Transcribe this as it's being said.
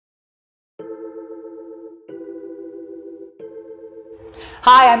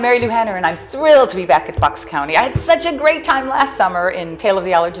Hi, I'm Mary Lou Henner, and I'm thrilled to be back at Bucks County. I had such a great time last summer in Tale of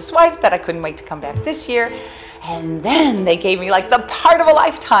the Allergist's Wife that I couldn't wait to come back this year. And then they gave me like the part of a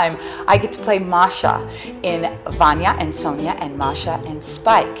lifetime. I get to play Masha in Vanya and Sonya and Masha and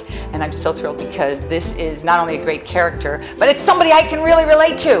Spike. And I'm so thrilled because this is not only a great character, but it's somebody I can really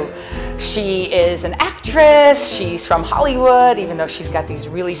relate to. She is an actress, she's from Hollywood, even though she's got these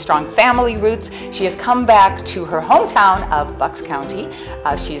really strong family roots. She has come back to her hometown of Bucks County.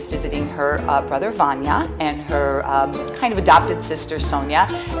 She is visiting her brother Vanya and her kind of adopted sister Sonya,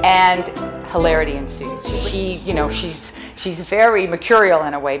 and hilarity ensues. She's very mercurial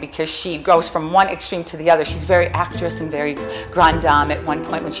in a way because she goes from one extreme to the other. She's very actress and very grande dame at one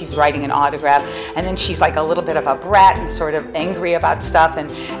point when she's writing an autograph, and then she's like a little bit of a brat and sort of angry about stuff.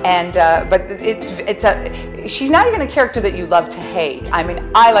 But she's not even a character that you love to hate. I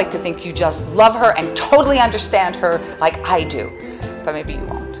mean, I like to think you just love her and totally understand her like I do, but maybe you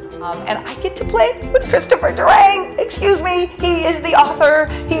won't. And I get to play with Christopher Durang. Excuse me, he is the author.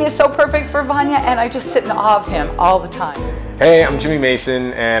 He is so perfect for Vanya, and I just sit in awe of him all the time. Hey, I'm Jimmy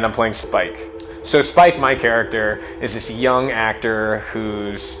Mason, and I'm playing Spike. So Spike, my character, is this young actor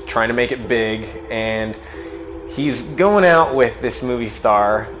who's trying to make it big, and he's going out with this movie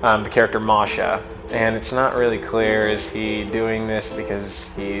star, the character Masha, and it's not really clear, is he doing this because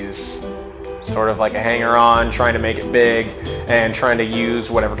he's sort of like a hanger-on, trying to make it big and trying to use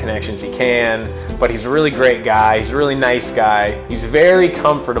whatever connections he can. But he's a really great guy, he's a really nice guy, he's very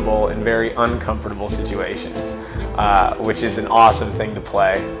comfortable in very uncomfortable situations, which is an awesome thing to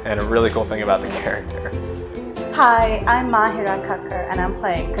play and a really cool thing about the character. Hi, I'm Mahira Kakkar, and I'm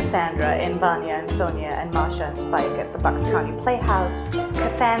playing Cassandra in Vanya and Sonya and Masha and Spike at the Bucks County Playhouse.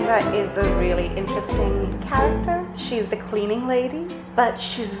 Cassandra is a really interesting character. She's the cleaning lady, but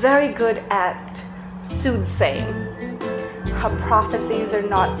she's very good at soothsaying. Her prophecies are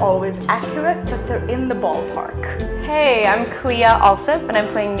not always accurate, but they're in the ballpark. Hey, I'm Clea Alsip, and I'm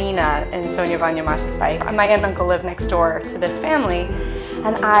playing Nina in Sonya, Vanya, Masha Spike. My aunt and uncle live next door to this family,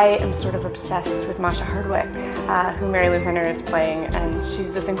 and I am sort of obsessed with Masha Hardwick, who Mary Lou Henner is playing, and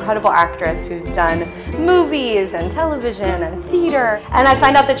she's this incredible actress who's done movies and television and theater. And I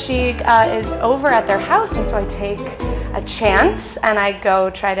find out that she is over at their house, and so I take a chance and I go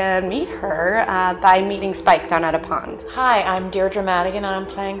try to meet her by meeting Spike down at a pond. Hi, I'm Deirdre Madigan, and I'm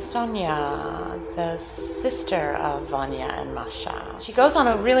playing Sonya, the sister of Vanya and Masha. She goes on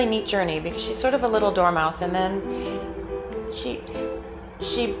a really neat journey because she's sort of a little dormouse, and then she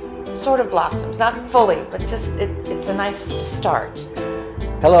sort of blossoms, not fully, but just it's a nice start.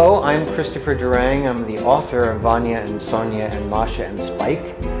 Hello, I'm Christopher Durang. I'm the author of Vanya and Sonya and Masha and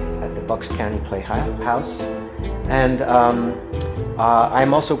Spike at the Bucks County Playhouse. And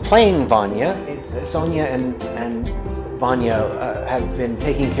I'm also playing Vanya. Sonya and Vanya have been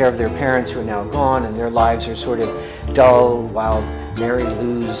taking care of their parents who are now gone, and their lives are sort of dull, while Mary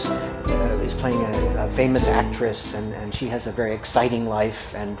Lou's is playing a famous actress, and she has a very exciting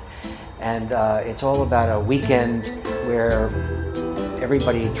life, and it's all about a weekend where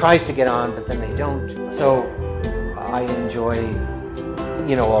everybody tries to get on, but then they don't. So I enjoy,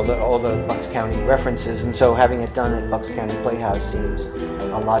 all the Bucks County references, and so having it done at Bucks County Playhouse seems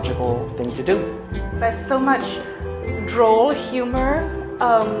a logical thing to do. There's so much droll humor,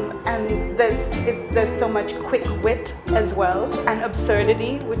 and there's so much quick wit as well, and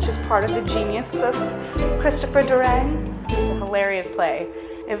absurdity, which is part of the genius of Christopher Durang. It's a hilarious play.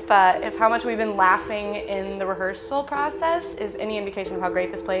 If how much we've been laughing in the rehearsal process is any indication of how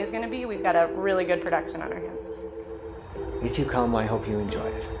great this play is going to be, we've got a really good production on our hands. If you come, I hope you enjoy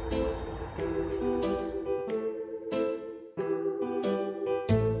it.